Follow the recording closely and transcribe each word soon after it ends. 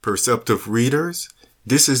Perceptive readers,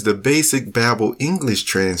 this is the basic Bible English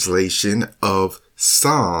translation of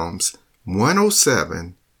Psalms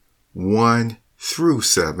 107, 1 through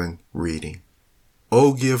 7 reading.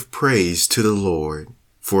 O give praise to the Lord,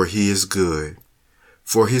 for he is good,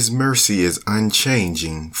 for his mercy is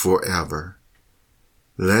unchanging forever.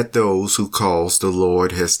 Let those who calls the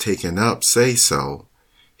Lord has taken up say so,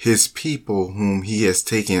 his people whom he has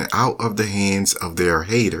taken out of the hands of their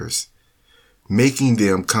haters, making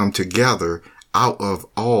them come together out of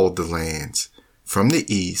all the lands, from the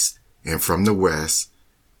east and from the west,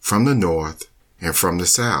 from the north and from the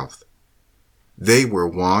south. They were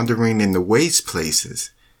wandering in the waste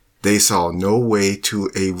places. They saw no way to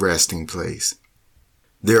a resting place.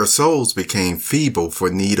 Their souls became feeble for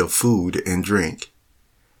need of food and drink.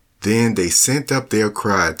 Then they sent up their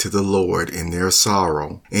cry to the Lord in their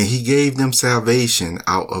sorrow, and he gave them salvation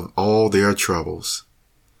out of all their troubles,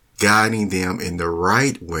 guiding them in the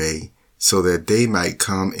right way so that they might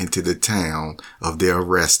come into the town of their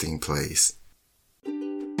resting place.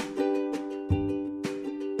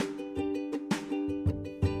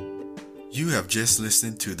 You have just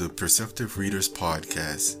listened to the Perceptive Readers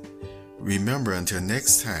podcast. Remember, until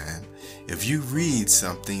next time, if you read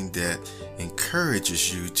something that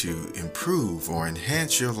encourages you to improve or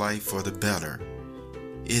enhance your life for the better,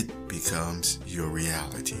 it becomes your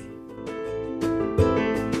reality.